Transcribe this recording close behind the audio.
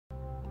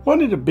One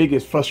of the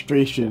biggest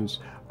frustrations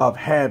of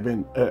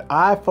having an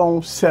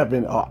iPhone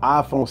 7 or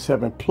iPhone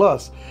 7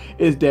 Plus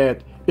is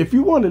that if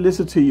you want to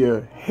listen to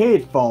your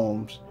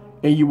headphones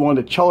and you want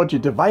to charge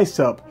your device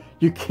up,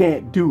 you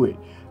can't do it.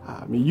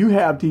 I mean, you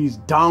have these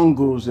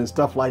dongles and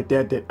stuff like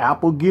that that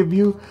Apple give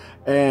you.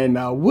 And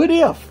what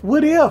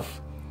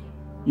if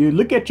you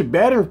look at your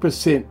battery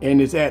percent and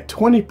it's at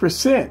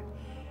 20%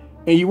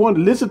 and you want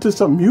to listen to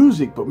some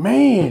music, but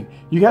man,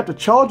 you have to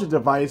charge the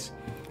device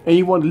and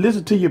you want to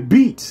listen to your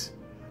beats,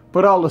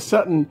 but all of a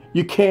sudden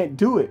you can't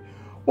do it.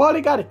 Well,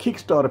 they got a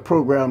Kickstarter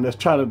program that's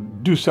trying to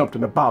do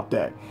something about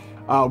that.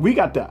 We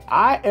got the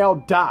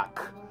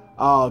ilDock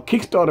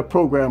Kickstarter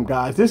program,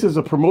 guys. This is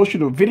a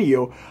promotional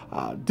video.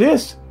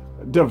 This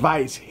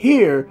device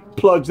here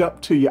plugs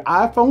up to your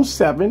iPhone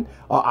 7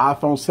 or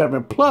iPhone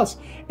 7 Plus,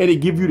 and it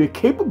gives you the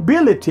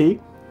capability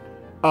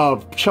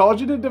of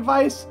charging the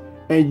device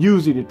and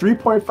using the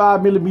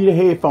 3.5mm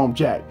headphone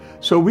jack.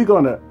 So we're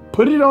gonna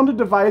put it on the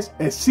device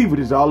and see what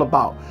it's all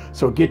about.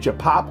 So get your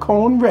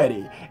popcorn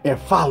ready and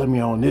follow me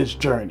on this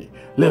journey.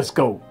 Let's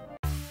go.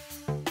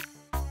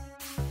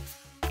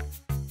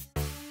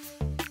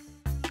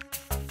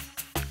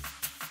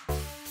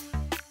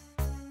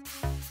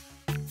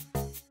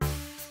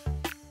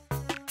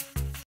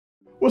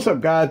 What's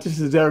up, guys? This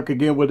is Eric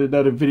again with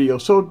another video.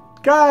 So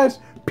guys,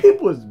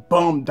 people is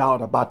bummed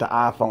out about the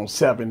iPhone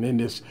 7 and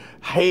this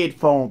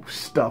headphone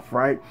stuff,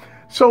 right?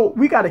 So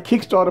we got a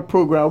Kickstarter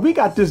program. We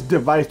got this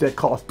device that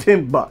costs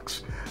 10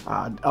 bucks.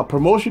 A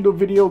promotional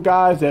video,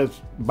 guys,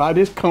 that's by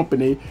this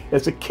company.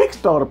 It's a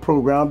Kickstarter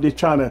program. They're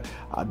trying to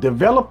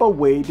develop a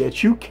way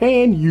that you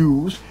can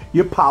use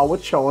your power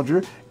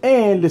charger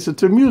and listen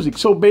to music.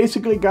 So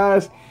basically,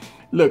 guys,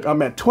 look,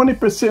 I'm at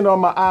 20% on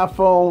my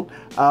iPhone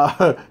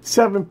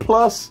 7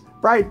 Plus,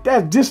 right?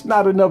 That's just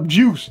not enough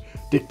juice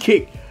to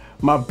kick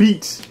my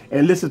beats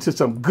and listen to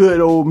some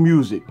good old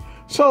music.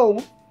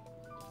 So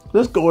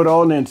let's go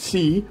on and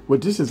see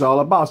what this is all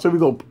about. So we're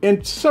going to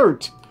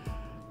insert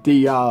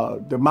the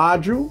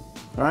module,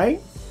 right?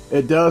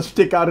 It does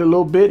stick out a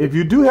little bit. If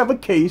you do have a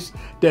case,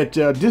 that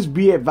just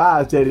be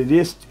advised that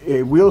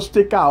it will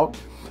stick out.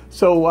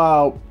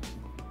 So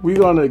we're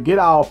going to get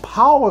our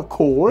power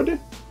cord,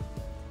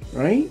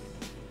 right?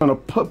 Gonna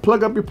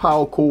plug up your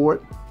power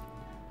cord,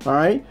 all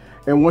right?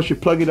 And once you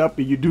plug it up,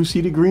 you do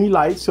see the green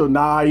light. So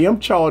now I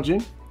am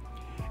charging.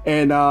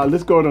 And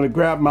let's go ahead and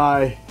grab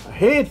my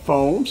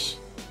headphones,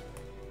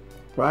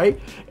 right?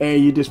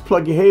 And you just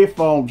plug your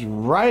headphones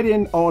right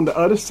in on the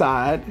other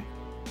side.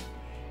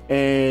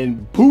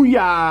 And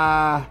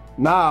booyah!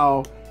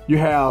 Now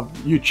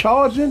you're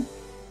charging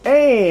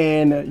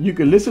and you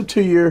can listen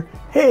to your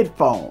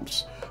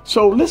headphones.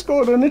 So let's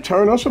go ahead and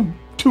turn on some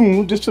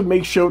tune just to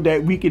make sure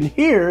that we can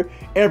hear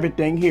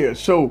everything here.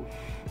 So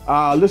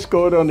let's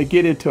go down and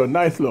get into a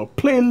nice little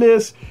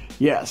playlist.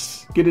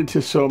 Yes, get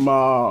into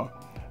some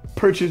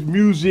purchase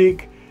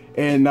music,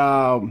 and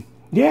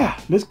yeah,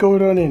 let's go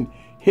down and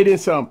hit in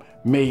some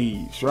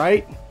maze,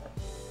 right?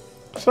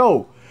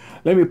 So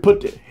let me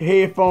put the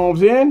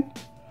headphones in,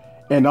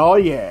 and oh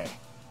yeah,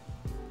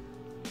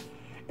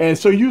 and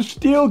so you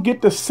still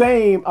get the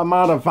same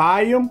amount of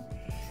volume.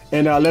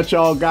 And I'll let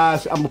y'all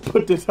guys, I'm gonna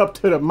put this up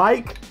to the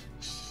mic.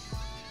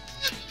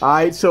 All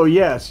right, so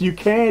yes, you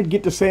can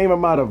get the same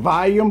amount of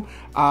volume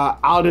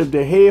out of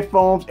the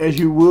headphones as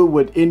you would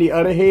with any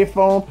other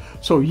headphone.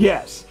 So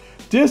yes,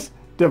 this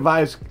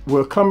device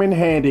will come in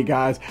handy,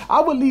 guys.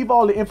 I will leave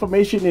all the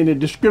information in the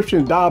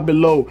description down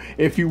below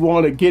if you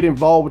want to get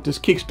involved with this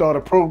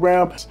Kickstarter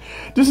program.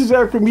 This is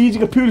Eric from Easy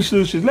Computer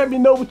Solutions. Let me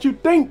know what you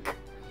think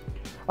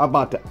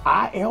about the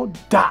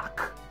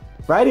ilDock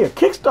right here,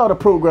 Kickstarter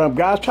program,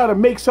 guys. Try to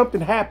make something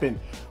happen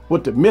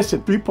with the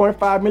missing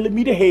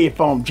 3.5mm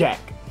headphone jack.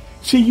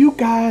 See you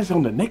guys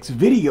on the next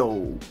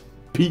video.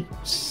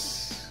 Peace.